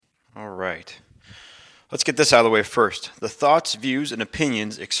All right. Let's get this out of the way first. The thoughts, views, and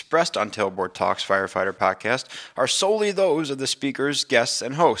opinions expressed on Tailboard Talks Firefighter Podcast are solely those of the speakers, guests,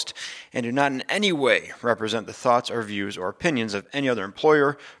 and host, and do not in any way represent the thoughts or views or opinions of any other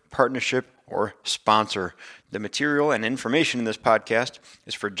employer, partnership, or sponsor. The material and information in this podcast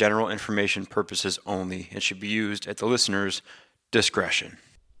is for general information purposes only and should be used at the listener's discretion.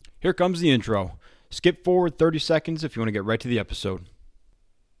 Here comes the intro. Skip forward 30 seconds if you want to get right to the episode.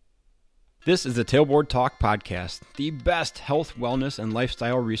 This is the Tailboard Talk Podcast, the best health, wellness, and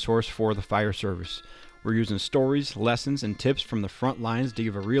lifestyle resource for the fire service. We're using stories, lessons, and tips from the front lines to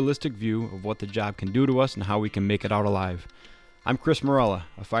give a realistic view of what the job can do to us and how we can make it out alive. I'm Chris Morella,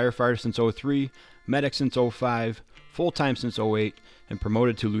 a firefighter since 03, medic since 05, full-time since 08, and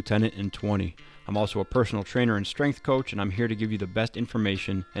promoted to lieutenant in 20. I'm also a personal trainer and strength coach, and I'm here to give you the best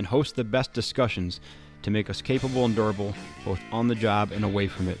information and host the best discussions to make us capable and durable, both on the job and away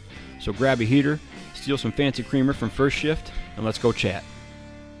from it. So grab a heater, steal some fancy creamer from First Shift, and let's go chat.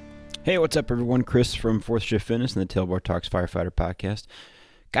 Hey, what's up everyone? Chris from Fourth Shift Fitness and the Tailboard Talks Firefighter Podcast.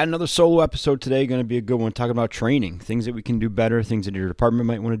 Got another solo episode today, going to be a good one, talking about training, things that we can do better, things that your department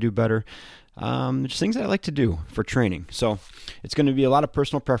might want to do better, just things that I like to do for training. So it's going to be a lot of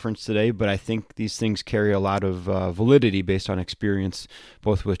personal preference today, but I think these things carry a lot of validity based on experience,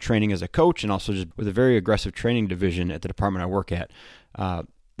 both with training as a coach and also just with a very aggressive training division at the department I work at.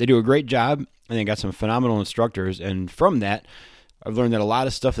 They do a great job, and they got some phenomenal instructors, and from that, I've learned that a lot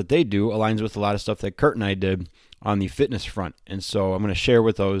of stuff that they do aligns with a lot of stuff that Kurt and I did on the fitness front. And so I'm going to share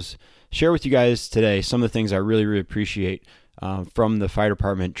with you guys today some of the things I really, really appreciate from the fire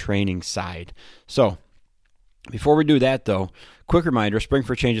department training side. So before we do that, though, quick reminder, Spring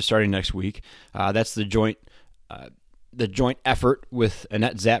for Change is starting next week. That's the joint effort with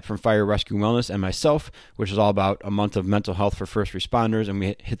Annette Zapp from Fire Rescue Wellness and myself, which is all about a month of mental health for first responders. And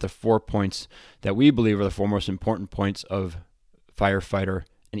we hit the 4 points that we believe are the 4 most important points of firefighter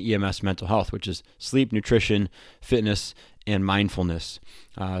and EMS mental health, which is sleep, nutrition, fitness, and mindfulness.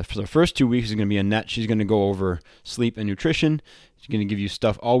 For the first 2 weeks is going to be Annette. She's going to go over sleep and nutrition. She's going to give you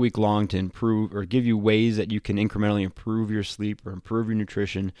stuff all week long to improve or give you ways that you can incrementally improve your sleep or improve your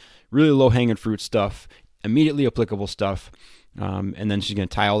nutrition. Really low-hanging fruit stuff, immediately applicable stuff. And then she's going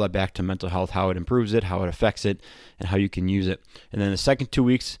to tie all that back to mental health, how it improves it, how it affects it, and how you can use it. And then the second 2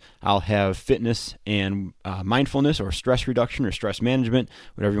 weeks, I'll have fitness and mindfulness or stress reduction or stress management,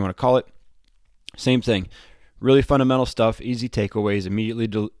 whatever you want to call it. Same thing. Really fundamental stuff, easy takeaways, immediately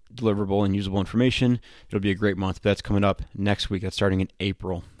deliverable and usable information. It'll be a great month. That's coming up next week. That's starting in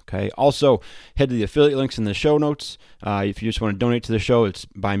April. Okay. Also, head to the affiliate links in the show notes. If you just want to donate to the show, it's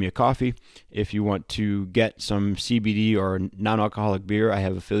Buy Me a Coffee. If you want to get some CBD or non-alcoholic beer, I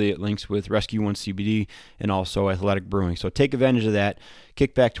have affiliate links with Rescue One CBD and also Athletic Brewing. So take advantage of that,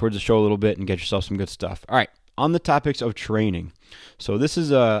 kick back towards the show a little bit, and get yourself some good stuff. All right. On the topics of training. So this is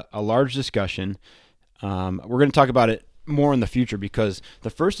a large discussion. We're going to talk about it more in the future because the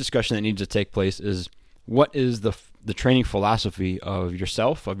first discussion that needs to take place is what is the training philosophy of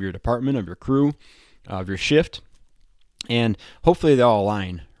yourself, of your department, of your crew, of your shift, and hopefully they all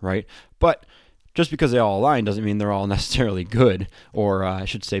align, right? But just because they all align doesn't mean they're all necessarily good or I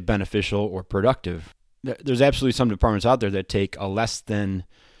should say beneficial or productive. There's absolutely some departments out there that take a less than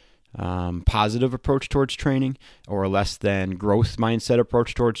positive approach towards training or a less than growth mindset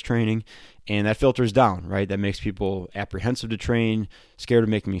approach towards training, and that filters down, right? That makes people apprehensive to train, scared of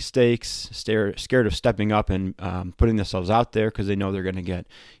making mistakes, scared of stepping up and putting themselves out there because they know they're going to get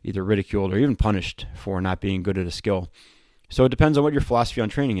either ridiculed or even punished for not being good at a skill. So it depends on what your philosophy on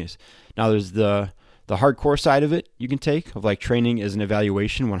training is. Now there's the hardcore side of it you can take of like training is an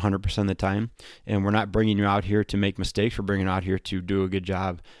evaluation 100% of the time, and we're not bringing you out here to make mistakes. We're bringing you out here to do a good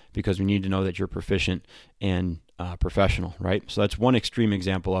job because we need to know that you're proficient and professional, right? So that's one extreme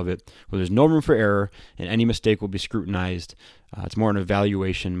example of it where there's no room for error and any mistake will be scrutinized. It's more an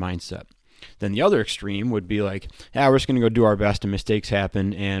evaluation mindset. Then the other extreme would be like, we're just going to go do our best and mistakes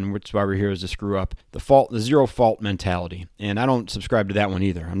happen and that's why we're here is to screw up. The zero fault mentality. And I don't subscribe to that one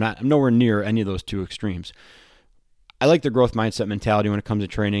either. I'm nowhere near any of those two extremes. I like the growth mindset mentality when it comes to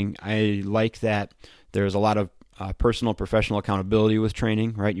training. I like that there's a lot of personal, professional accountability with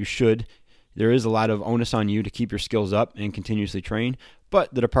training, right? There is a lot of onus on you to keep your skills up and continuously train,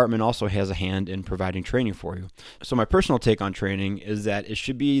 but the department also has a hand in providing training for you. So my personal take on training is that it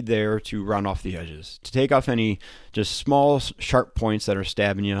should be there to round off the edges, to take off any just small, sharp points that are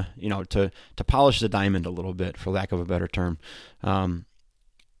stabbing you, to polish the diamond a little bit, for lack of a better term.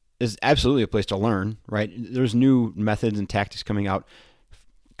 Is absolutely a place to learn, right? There's new methods and tactics coming out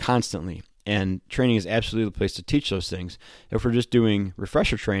constantly. And training is absolutely the place to teach those things. If we're just doing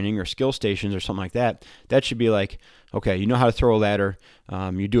refresher training or skill stations or something like that, that should be like, okay, you know how to throw a ladder,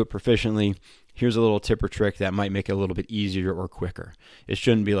 you do it proficiently, here's a little tip or trick that might make it a little bit easier or quicker. It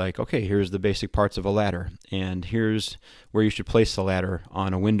shouldn't be like, okay, here's the basic parts of a ladder, and here's where you should place the ladder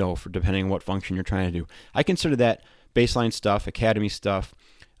on a window for depending on what function you're trying to do. I consider that baseline stuff, academy stuff,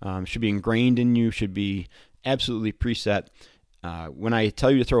 should be ingrained in you, should be absolutely preset. When I tell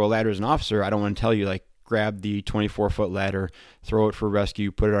you to throw a ladder as an officer, I don't want to tell you like grab the 24-foot ladder, throw it for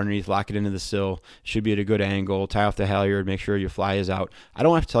rescue, put it underneath, lock it into the sill, should be at a good angle, tie off the halyard, make sure your fly is out. I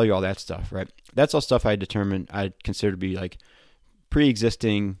don't have to tell you all that stuff, right? That's all stuff I consider to be like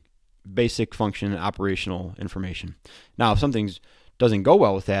pre-existing basic function operational information. Now, if something doesn't go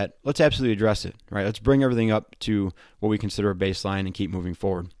well with that, let's absolutely address it, right? Let's bring everything up to what we consider a baseline and keep moving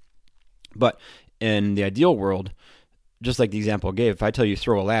forward. But in the ideal world, just like the example I gave, if I tell you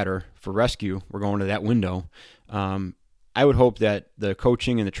throw a ladder for rescue, we're going to that window, I would hope that the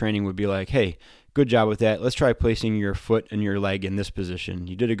coaching and the training would be like, hey, good job with that. Let's try placing your foot and your leg in this position.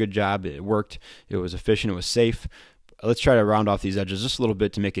 You did a good job. It worked. It was efficient. It was safe. Let's try to round off these edges just a little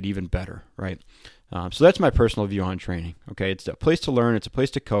bit to make it even better, right? So that's my personal view on training, okay? It's a place to learn. It's a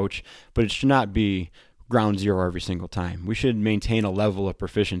place to coach, but it should not be ground zero every single time. We should maintain a level of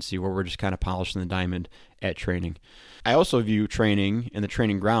proficiency where we're just kind of polishing the diamond at training. I also view training and the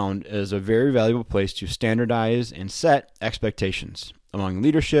training ground as a very valuable place to standardize and set expectations among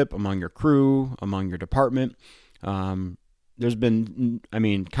leadership, among your crew, among your department. There's been,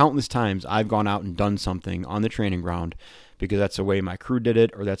 countless times I've gone out and done something on the training ground because that's the way my crew did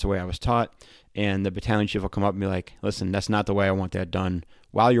it or that's the way I was taught. And the battalion chief will come up and be like, listen, that's not the way I want that done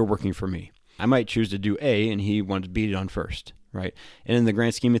while you're working for me. I might choose to do A and he wants B done first, right? And in the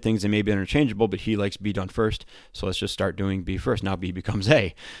grand scheme of things, they may be interchangeable, but he likes B done first. So let's just start doing B first. Now B becomes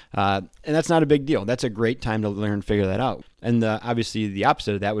A. And that's not a big deal. That's a great time to learn and figure that out. And obviously the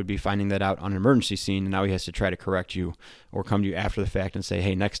opposite of that would be finding that out on an emergency scene. And now he has to try to correct you or come to you after the fact and say,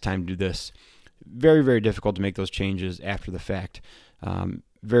 hey, next time do this. Very, very difficult to make those changes after the fact.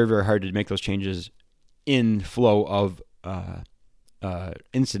 Very, very hard to make those changes in flow of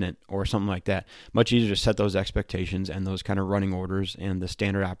incident or something like that. Much easier to set those expectations and those kind of running orders and the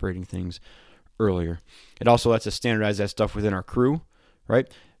standard operating things earlier. It also lets us standardize that stuff within our crew, right?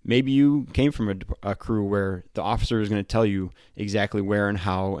 Maybe you came from a crew where the officer is going to tell you exactly where and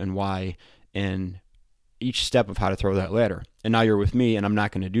how and why and each step of how to throw that ladder. And now you're with me and I'm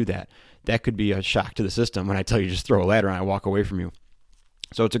not going to do that. That could be a shock to the system when I tell you just throw a ladder and I walk away from you.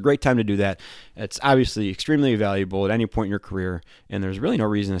 So it's a great time to do that. It's obviously extremely valuable at any point in your career, and there's really no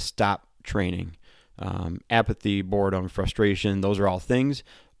reason to stop training. Apathy, boredom, frustration, those are all things.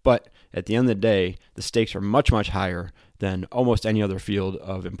 But at the end of the day, the stakes are much, much higher than almost any other field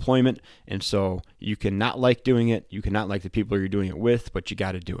of employment. And so you cannot like doing it. You cannot like the people you're doing it with, but you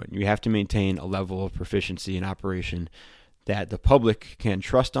got to do it. You have to maintain a level of proficiency in operation that the public can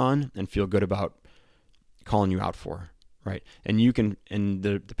trust on and feel good about calling you out for. Right. And you can, and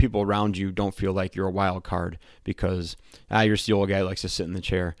the people around you don't feel like you're a wild card because you're the old guy who likes to sit in the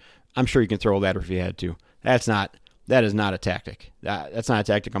chair. I'm sure you can throw a ladder if you had to. That is not a tactic. That's not a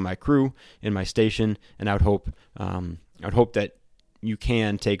tactic on my crew, in my station. And I would hope that you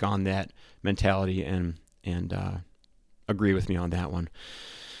can take on that mentality and agree with me on that one.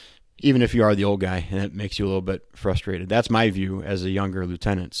 Even if you are the old guy and it makes you a little bit frustrated. That's my view as a younger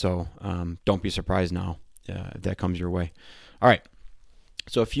lieutenant. So don't be surprised now. If that comes your way. All right.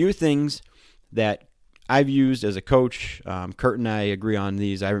 So a few things that I've used as a coach. Kurt and I agree on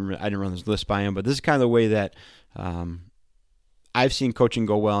these. I didn't run this list by him, but this is kind of the way that I've seen coaching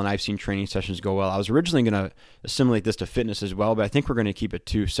go well and I've seen training sessions go well. I was originally going to assimilate this to fitness as well, but I think we're going to keep it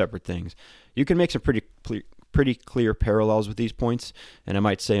two separate things. You can make some pretty clear parallels with these points, and I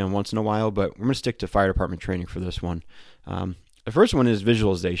might say them once in a while, but we're going to stick to fire department training for this one. The first one is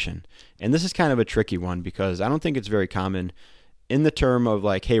visualization, and this is kind of a tricky one because I don't think it's very common in the term of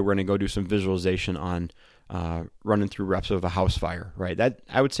like, hey, we're going to go do some visualization on running through reps of a house fire, right? That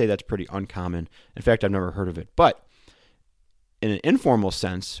I would say that's pretty uncommon. In fact, I've never heard of it. But in an informal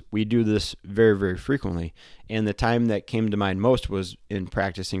sense, we do this very, very frequently, and the time that came to mind most was in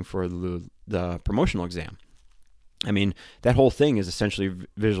practicing for the promotional exam. I mean, that whole thing is essentially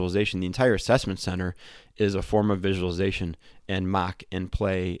visualization. The entire assessment center is a form of visualization and mock and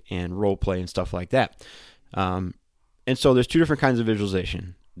play and role play and stuff like that. And so there's two different kinds of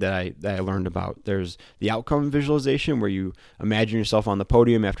visualization that I learned about. There's the outcome visualization where you imagine yourself on the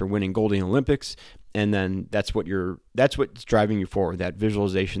podium after winning gold in the Olympics, and then that's what's driving you forward. That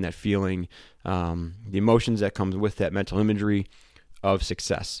visualization, that feeling, the emotions that comes with that mental imagery of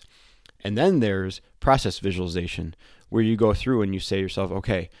success. And then there's process visualization, where you go through and you say to yourself,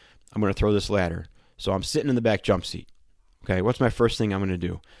 okay, I'm going to throw this ladder. So I'm sitting in the back jump seat. Okay, what's my first thing I'm going to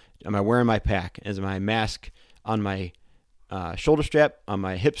do? Am I wearing my pack? Is my mask on my shoulder strap, on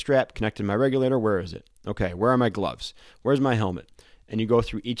my hip strap, connected to my regulator? Where is it? Okay, where are my gloves? Where's my helmet? And you go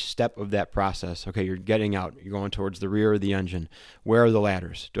through each step of that process. Okay, you're getting out. You're going towards the rear of the engine. Where are the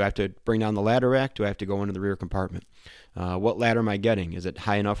ladders? Do I have to bring down the ladder rack? Do I have to go into the rear compartment? What ladder am I getting? Is it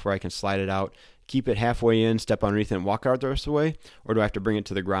high enough where I can slide it out, keep it halfway in, step underneath it, and walk out the rest of the way? Or do I have to bring it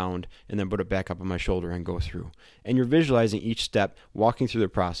to the ground and then put it back up on my shoulder and go through? And you're visualizing each step, walking through the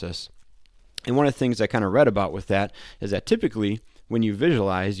process. And one of the things I kind of read about with that is that typically when you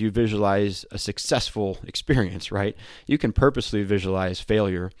visualize a successful experience, right? You can purposely visualize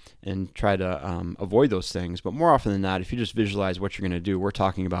failure and try to avoid those things. But more often than not, if you just visualize what you're going to do, we're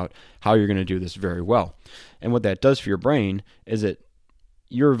talking about how you're going to do this very well. And what that does for your brain is that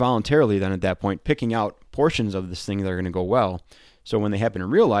you're voluntarily then at that point picking out portions of this thing that are going to go well. So when they happen in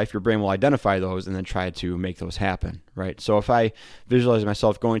real life, your brain will identify those and then try to make those happen, right? So if I visualize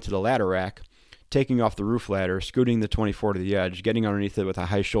myself going to the ladder rack, taking off the roof ladder, scooting the 24 to the edge, getting underneath it with a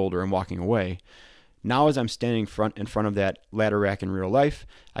high shoulder and walking away. Now as I'm standing in front of that ladder rack in real life,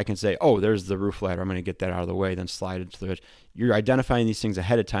 I can say, oh, there's the roof ladder. I'm going to get that out of the way, then slide it to the edge. You're identifying these things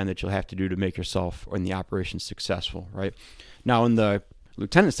ahead of time that you'll have to do to make yourself or in the operation successful, right? Now on the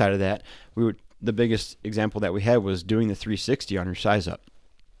lieutenant side of that, the biggest example that we had was doing the 360 on your size up,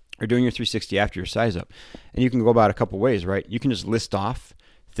 or doing your 360 after your size up. And you can go about a couple ways, right? You can just list off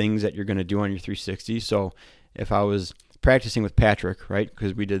things that you're going to do on your 360. So if I was practicing with Patrick, right,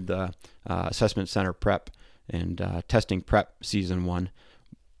 because we did the assessment center prep and testing prep season 1,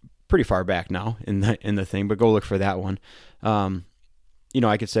 pretty far back now in the thing, but go look for that one.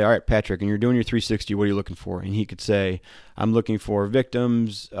 I could say, all right, Patrick, and you're doing your 360, what are you looking for? And he could say, I'm looking for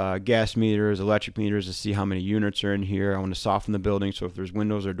victims, gas meters, electric meters to see how many units are in here. I want to soften the building, so if there's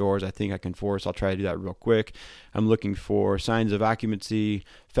windows or doors I think I can force, I'll try to do that real quick. I'm looking for signs of occupancy,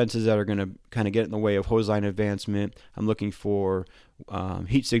 fences that are going to kind of get in the way of hose line advancement. I'm looking for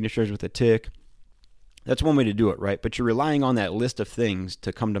heat signatures with a tick. That's one way to do it, right? But you're relying on that list of things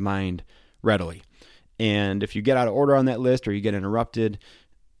to come to mind readily. And if you get out of order on that list or you get interrupted,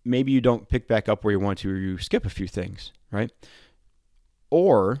 maybe you don't pick back up where you want to, or you skip a few things, right?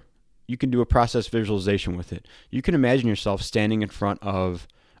 Or you can do a process visualization with it. You can imagine yourself standing in front of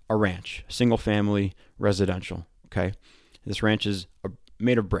a ranch, single family, residential, okay? This ranch is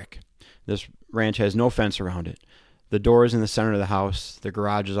made of brick. This ranch has no fence around it. The door is in the center of the house. The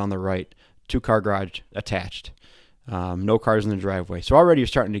garage is on the right. 2-car garage attached. No cars in the driveway. So already you're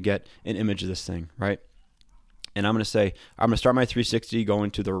starting to get an image of this thing, right? And I'm going to say, I'm going to start my 360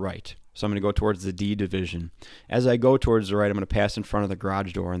 going to the right. So I'm going to go towards the D division. As I go towards the right, I'm going to pass in front of the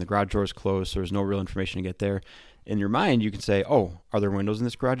garage door, and the garage door is closed, so there's no real information to get there. In your mind, you can say, oh, are there windows in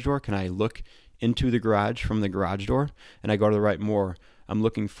this garage door? Can I look into the garage from the garage door? And I go to the right more. I'm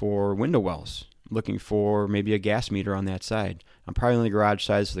looking for window wells. I'm looking for maybe a gas meter on that side. I'm probably on the garage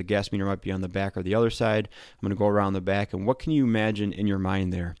side, so the gas meter might be on the back or the other side. I'm going to go around the back, and what can you imagine in your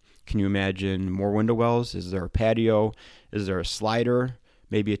mind there? Can you imagine more window wells? Is there a patio? Is there a slider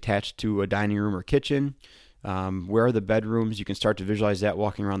maybe attached to a dining room or kitchen? Where are the bedrooms? You can start to visualize that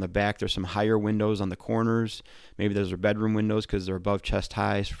walking around the back. There's some higher windows on the corners. Maybe those are bedroom windows because they're above chest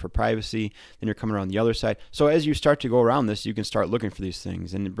high for privacy. Then you're coming around the other side. So as you start to go around this, you can start looking for these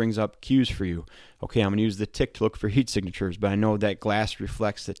things, and it brings up cues for you. Okay, I'm going to use the tick to look for heat signatures, but I know that glass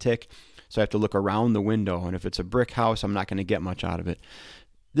reflects the tick, so I have to look around the window. And if it's a brick house, I'm not going to get much out of it.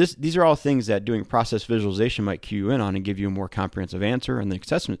 These are all things that doing process visualization might cue you in on and give you a more comprehensive answer in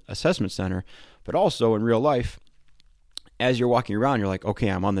the assessment center. But also in real life, as you're walking around, you're like, okay,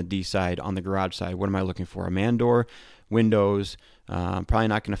 I'm on the D side, on the garage side. What am I looking for? A man door, windows. Probably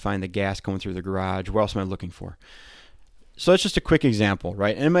not going to find the gas going through the garage. What else am I looking for? So it's just a quick example,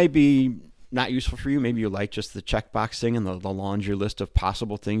 right? And it might be not useful for you. Maybe you like just the checkbox thing and the laundry list of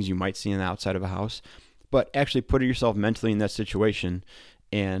possible things you might see on the outside of a house. But actually putting yourself mentally in that situation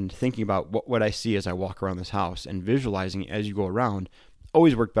and thinking about what would I see as I walk around this house and visualizing it as you go around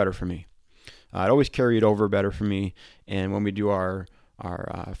always worked better for me. It always carried over better for me. And when we do our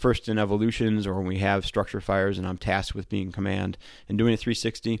first in evolutions, or when we have structure fires and I'm tasked with being in command and doing a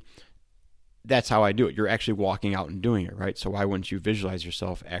 360, that's how I do it. You're actually walking out and doing it, right? So why wouldn't you visualize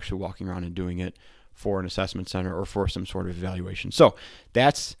yourself actually walking around and doing it for an assessment center or for some sort of evaluation? So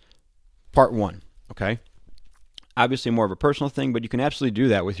that's part 1, okay? Obviously more of a personal thing, but you can absolutely do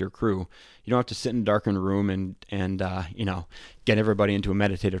that with your crew. You don't have to sit in a darkened room and get everybody into a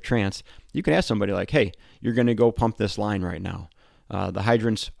meditative trance. You can ask somebody like, hey, you're going to go pump this line right now. The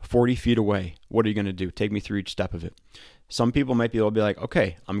hydrant's 40 feet away. What are you going to do? Take me through each step of it. Some people might be able to be like,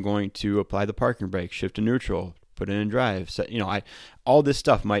 okay, I'm going to apply the parking brake, shift to neutral, put it in drive. So, all this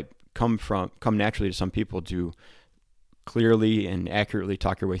stuff might come naturally to some people to clearly and accurately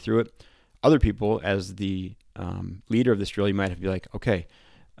talk your way through it. Other people, as the leader of this drill, you might have to be like, okay,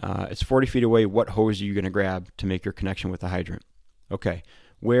 it's 40 feet away. What hose are you going to grab to make your connection with the hydrant? Okay,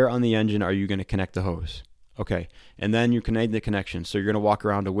 where on the engine are you going to connect the hose? Okay, and then you connect the connection. So you're going to walk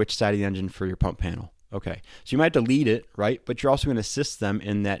around to which side of the engine for your pump panel. Okay, so you might have to lead it, right? But you're also going to assist them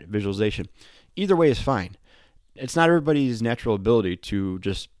in that visualization. Either way is fine. It's not everybody's natural ability to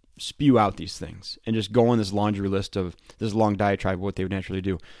just spew out these things and just go on this laundry list of this long diatribe of what they would naturally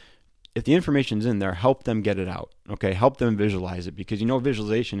do. If the information's in there, help them get it out. Okay, help them visualize it, because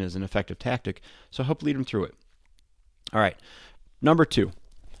visualization is an effective tactic. So help lead them through it. All right, number 2,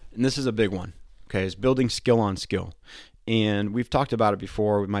 and this is a big one. Okay, is building skill on skill. And we've talked about it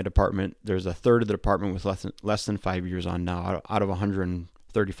before with my department. There's a third of the department with less than 5 years on now, out of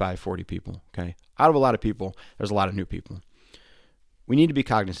 135, 40 people. Okay, out of a lot of people, there's a lot of new people. We need to be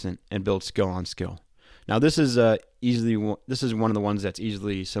cognizant and build skill on skill. Now, this is one of the ones that's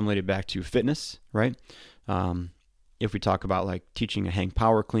easily assimilated back to fitness, right? If we talk about like teaching a hang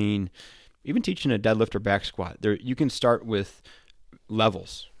power clean, even teaching a deadlift or back squat, you can start with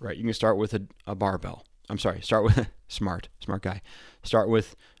levels, right? You can start with a barbell. Start with smart guy. Start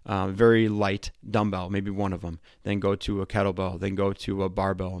with very light dumbbell, maybe one of them. Then go to a kettlebell. Then go to a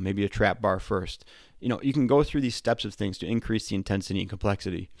barbell, maybe a trap bar first. You can go through these steps of things to increase the intensity and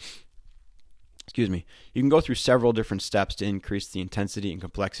complexity. You can go through several different steps to increase the intensity and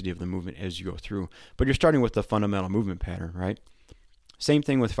complexity of the movement as you go through. But you're starting with the fundamental movement pattern, right? Same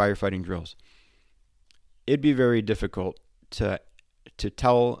thing with firefighting drills. It'd be very difficult to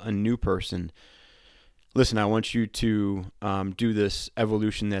tell a new person, listen, I want you to do this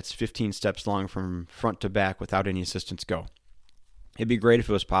evolution that's 15 steps long from front to back without any assistance. Go. It'd be great if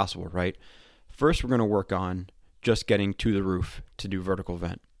it was possible, right? First, we're going to work on just getting to the roof to do vertical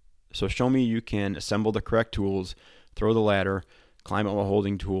vent. So show me you can assemble the correct tools, throw the ladder, climb up while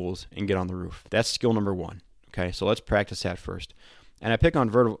holding tools, and get on the roof. That's skill number 1. Okay, so let's practice that first. And I pick on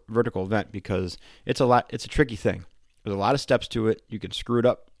vertical vent because it's a tricky thing. There's a lot of steps to it. You can screw it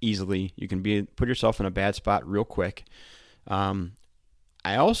up easily. You can put yourself in a bad spot real quick. I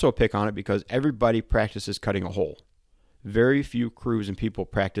also pick on it because everybody practices cutting a hole. Very few crews and people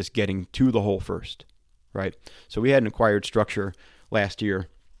practice getting to the hole first, right? So we had an acquired structure last year,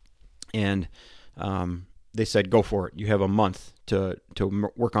 and they said, go for it. You have a month to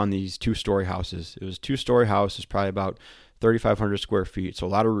work on these 2-story houses. It was a 2-story house. It's probably about 3,500 square feet, so a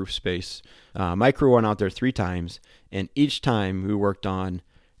lot of roof space. My crew went out there 3 times, and each time we worked on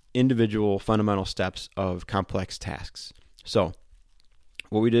individual fundamental steps of complex tasks. So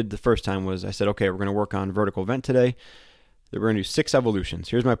what we did the first time was I said, okay, we're going to work on vertical vent today. We're going to do 6 evolutions.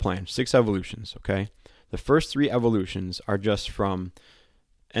 Here's my plan, 6 evolutions, okay? The first 3 evolutions are just from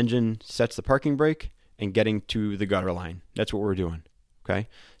engine sets the parking brake and getting to the gutter line. That's what we're doing, okay?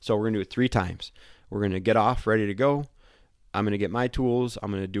 So we're going to do it 3 times. We're going to get off, ready to go. I'm going to get my tools. I'm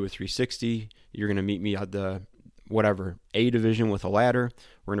going to do a 360. You're going to meet me at the A division with a ladder.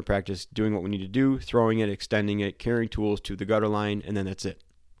 We're going to practice doing what we need to do, throwing it, extending it, carrying tools to the gutter line, and then that's it.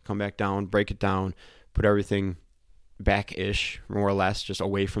 Come back down, break it down, put everything back-ish, more or less, just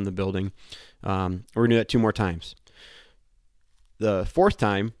away from the building. We're going to do that 2 more times. The 4th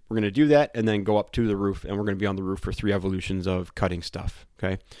time, we're going to do that and then go up to the roof, and we're going to be on the roof for 3 evolutions of cutting stuff,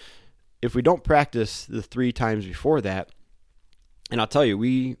 okay? If we don't practice the 3 times before that, and I'll tell you,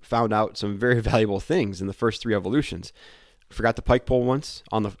 we found out some very valuable things in the first 3 evolutions. Forgot the pike pole once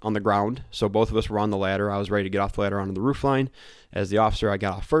on the ground, so both of us were on the ladder. I was ready to get off the ladder onto the roof line. As the officer, I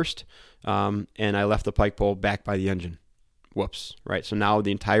got off first, and I left the pike pole back by the engine. Whoops, right? So now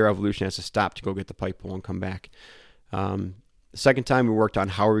the entire evolution has to stop to go get the pike pole and come back. The second time we worked on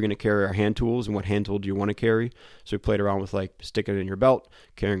how are we going to carry our hand tools and what hand tool do you want to carry. So we played around with like sticking it in your belt,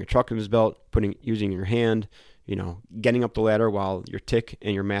 carrying a truck in his belt, using your hand, getting up the ladder while your tick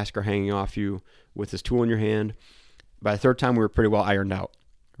and your mask are hanging off you with this tool in your hand. By the 3rd time, we were pretty well ironed out,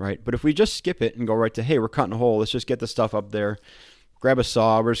 right? But if we just skip it and go right to, hey, we're cutting a hole, let's just get the stuff up there, grab a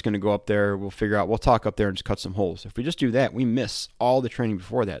saw, we're just going to go up there, we'll talk up there and just cut some holes. If we just do that, we miss all the training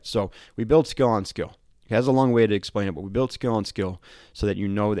before that. So we build skill on skill. It has a long way to explain it, but we build skill on skill so that you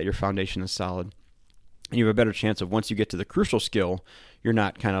know that your foundation is solid. And you have a better chance of once you get to the crucial skill, you're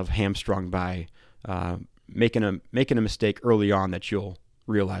not kind of hamstrung by making a mistake early on that you'll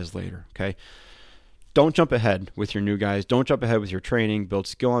realize later, okay? don't jump ahead with your new guys. Don't jump ahead with your training. Build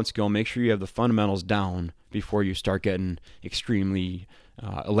skill on skill. Make sure you have the fundamentals down before you start getting extremely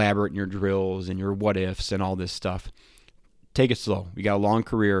elaborate in your drills and your what ifs and all this stuff. Take it slow. You got a long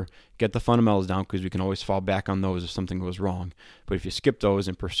career. Get the fundamentals down, because we can always fall back on those if something goes wrong. But if you skip those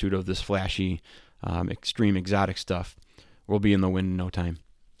in pursuit of this flashy, extreme exotic stuff, we'll be in the wind in no time.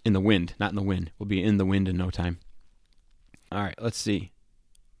 In the wind, not in the wind. We'll be in the wind in no time. All right, let's see.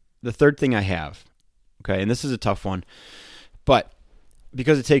 The third thing I have, okay, and this is a tough one, but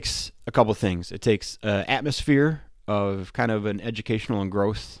because it takes a couple things. It takes atmosphere of kind of an educational and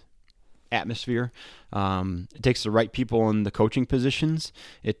growth atmosphere. It takes the right people in the coaching positions.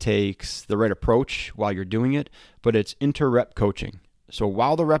 It takes the right approach while you're doing it, but it's inter-rep coaching. So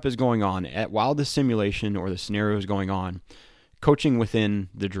while the rep is going on, while the simulation or the scenario is going on, coaching within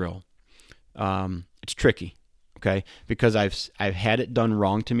the drill. It's tricky, okay? Because I've had it done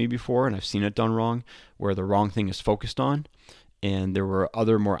wrong to me before, and I've seen it done wrong, where the wrong thing is focused on, and there were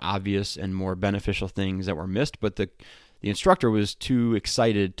other more obvious and more beneficial things that were missed, but the instructor was too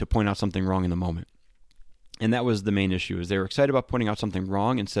excited to point out something wrong in the moment. And that was the main issue, is they were excited about pointing out something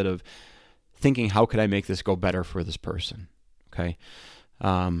wrong instead of thinking, how could I make this go better for this person, okay?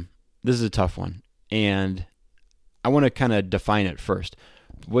 This is a tough one, and I want to kind of define it first.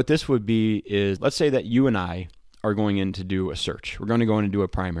 What this would be is, let's say that you and I are going in to do a search. We're going to go in and do a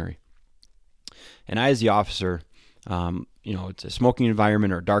primary. And I, as the officer, it's a smoking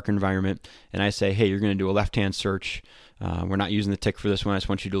environment or a dark environment, and I say, hey, you're going to do a left-hand search. We're not using the tick for this one. I just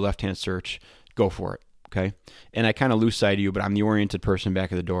want you to do a left-hand search. Go for it, okay? And I kind of lose sight of you, but I'm the oriented person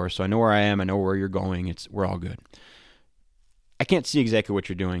back at the door, so I know where I am. I know where you're going. We're all good. I can't see exactly what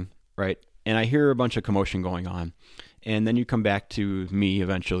you're doing, right? And I hear a bunch of commotion going on. And then you come back to me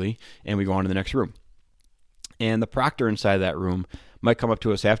eventually, and we go on to the next room. And the proctor inside that room might come up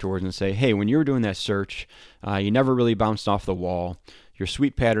to us afterwards and say, hey, when you were doing that search, you never really bounced off the wall. Your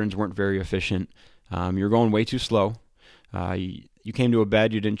sweep patterns weren't very efficient. You were going way too slow. You came to a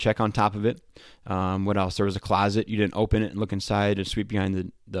bed, you didn't check on top of it. What else? There was a closet. You didn't open it and look inside and sweep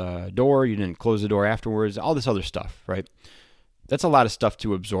behind the door. You didn't close the door afterwards. All this other stuff, right? That's a lot of stuff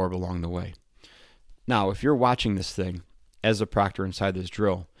to absorb along the way. Now, if you're watching this thing as a proctor inside this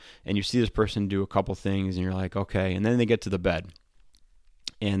drill, and you see this person do a couple things, and you're like, okay, and then they get to the bed,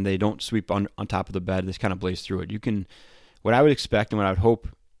 and they don't sweep on top of the bed, they kind of blaze through it. What I would expect and what I would hope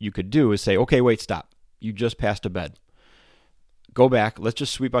you could do is say, okay, wait, stop. You just passed a bed. Go back, let's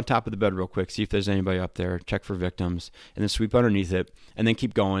just sweep on top of the bed real quick, see if there's anybody up there, check for victims, and then sweep underneath it, and then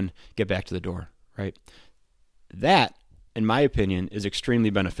keep going, get back to the door, right? That, in my opinion, is extremely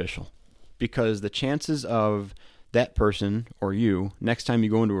beneficial. Because the chances of that person or you, next time you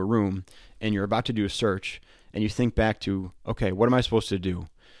go into a room and you're about to do a search and you think back to, okay, what am I supposed to do?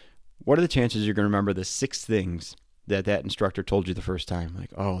 What are the chances you're going to remember the 6 things that instructor told you the first time?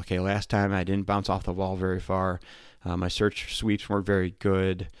 Like, oh, okay, last time I didn't bounce off the wall very far. My search sweeps weren't very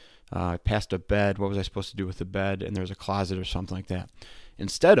good. I passed a bed. What was I supposed to do with the bed? And there's a closet or something like that.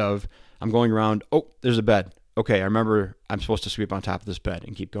 Instead of, I'm going around, oh, there's a bed. Okay, I remember I'm supposed to sweep on top of this bed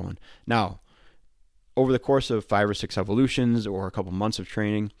and keep going. Now, over the course of 5 or 6 evolutions or a couple months of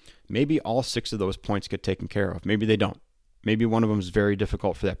training, maybe all 6 of those points get taken care of. Maybe they don't. Maybe one of them is very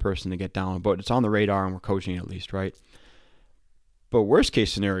difficult for that person to get down, but it's on the radar and we're coaching at least, right? But worst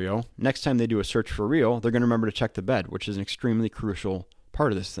case scenario, next time they do a search for real, they're going to remember to check the bed, which is an extremely crucial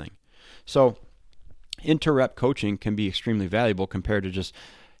part of this thing. So inter-rep coaching can be extremely valuable compared to just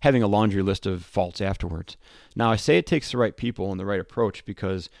having a laundry list of faults afterwards. Now, I say it takes the right people and the right approach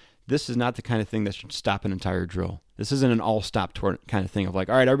because this is not the kind of thing that should stop an entire drill. This isn't an all-stop kind of thing of like,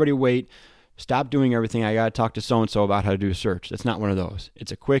 all right, everybody wait, stop doing everything. I got to talk to so-and-so about how to do a search. That's not one of those.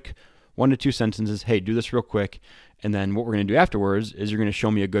 It's a quick 1 to 2 sentences. Hey, do this real quick. And then what we're going to do afterwards is you're going to show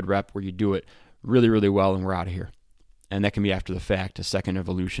me a good rep where you do it really, really well and we're out of here. And that can be after the fact, a second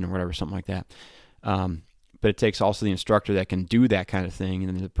evolution or whatever, something like that. But it takes also the instructor that can do that kind of thing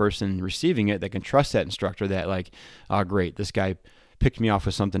and the person receiving it that can trust that instructor that like, oh, great, this guy picked me off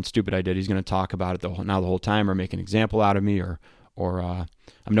with something stupid I did. He's going to talk about it the whole time or make an example out of me or I'm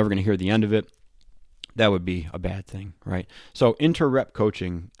never going to hear the end of it. That would be a bad thing, right? So inter-rep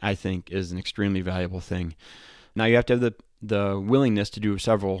coaching, I think, is an extremely valuable thing. Now you have to have the willingness to do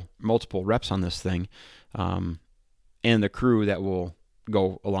multiple reps on this thing and the crew that will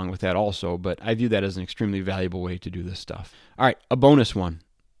go along with that also, but I view that as an extremely valuable way to do this stuff. All right, a bonus one,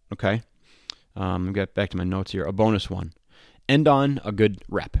 okay? Get back to my notes here. A bonus one. End on a good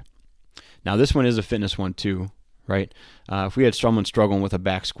rep. Now, this one is a fitness one too, right? If we had someone struggling with a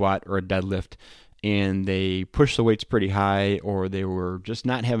back squat or a deadlift and they pushed the weights pretty high or they were just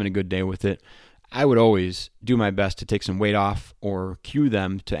not having a good day with it, I would always do my best to take some weight off or cue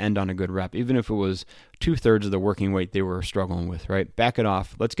them to end on a good rep, even if it was 2/3 of the working weight they were struggling with, right? Back it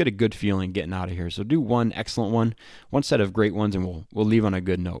off. Let's get a good feeling getting out of here. So do one excellent one set of great ones, and we'll leave on a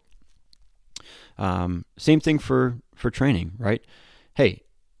good note. Same thing for training, right? Hey,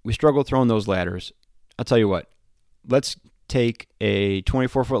 we struggle throwing those ladders. I'll tell you what, let's take a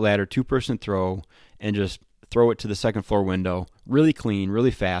 24-foot ladder, 2-person throw, and just throw it to the second floor window, really clean,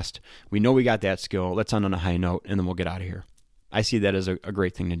 really fast. We know we got that skill. Let's end on a high note, and then we'll get out of here. I see that as a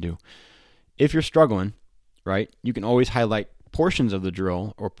great thing to do. If you're struggling, right, you can always highlight portions of the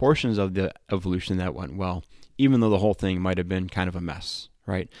drill or portions of the evolution that went well, even though the whole thing might have been kind of a mess,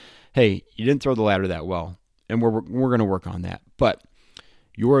 right? Hey, you didn't throw the ladder that well, and we're going to work on that. But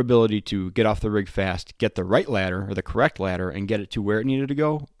your ability to get off the rig fast, get the right ladder or the correct ladder, and get it to where it needed to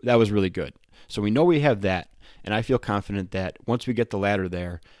go, that was really good. So we know we have that. And I feel confident that once we get the ladder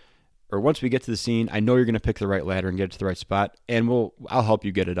there, or once we get to the scene, I know you're going to pick the right ladder and get it to the right spot, and I'll help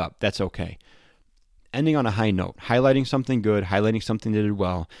you get it up. That's okay. Ending on a high note, highlighting something good, highlighting something that did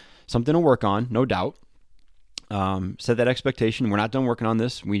well, something to work on, no doubt. Set that expectation. We're not done working on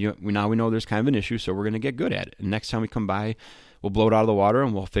this. We know there's kind of an issue, so we're going to get good at it. And next time we come by, we'll blow it out of the water,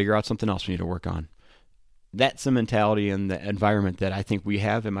 and we'll figure out something else we need to work on. That's the mentality and the environment that I think we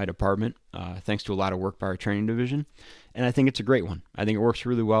have in my department, thanks to a lot of work by our training division. And I think it's a great one. I think it works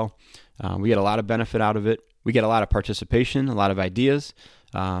really well. We get a lot of benefit out of it. We get a lot of participation, a lot of ideas.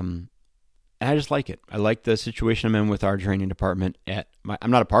 And I just like it. I like the situation I'm in with our training department.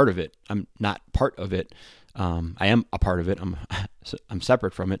 I'm not a part of it. I'm not part of it. I am a part of it. I'm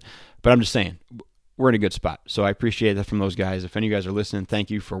separate from it. But I'm just saying, we're in a good spot. So I appreciate that from those guys. If any of you guys are listening,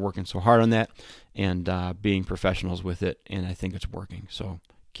 thank you for working so hard on that and being professionals with it. And I think it's working. So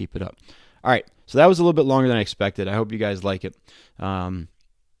keep it up. All right. So that was a little bit longer than I expected. I hope you guys like it.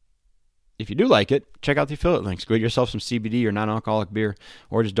 If you do like it, check out the affiliate links. Go get yourself some CBD or non-alcoholic beer,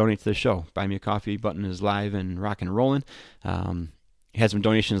 or just donate to the show. Buy Me a Coffee button is live and rocking and rolling. Had some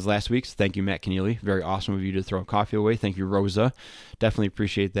donations last week. So thank you, Matt Keneally. Very awesome of you to throw a coffee away. Thank you, Rosa. Definitely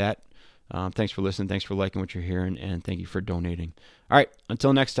appreciate that. Thanks for listening. Thanks for liking what you're hearing, and thank you for donating. All right,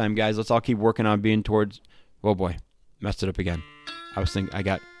 until next time, guys, let's all keep working on being towards... Oh, boy, messed it up again. I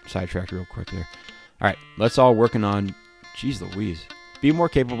got sidetracked real quick there. All right, let's all working on... Jeez Louise. Be more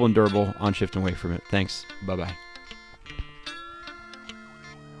capable and durable on shift and away from it. Thanks. Bye-bye.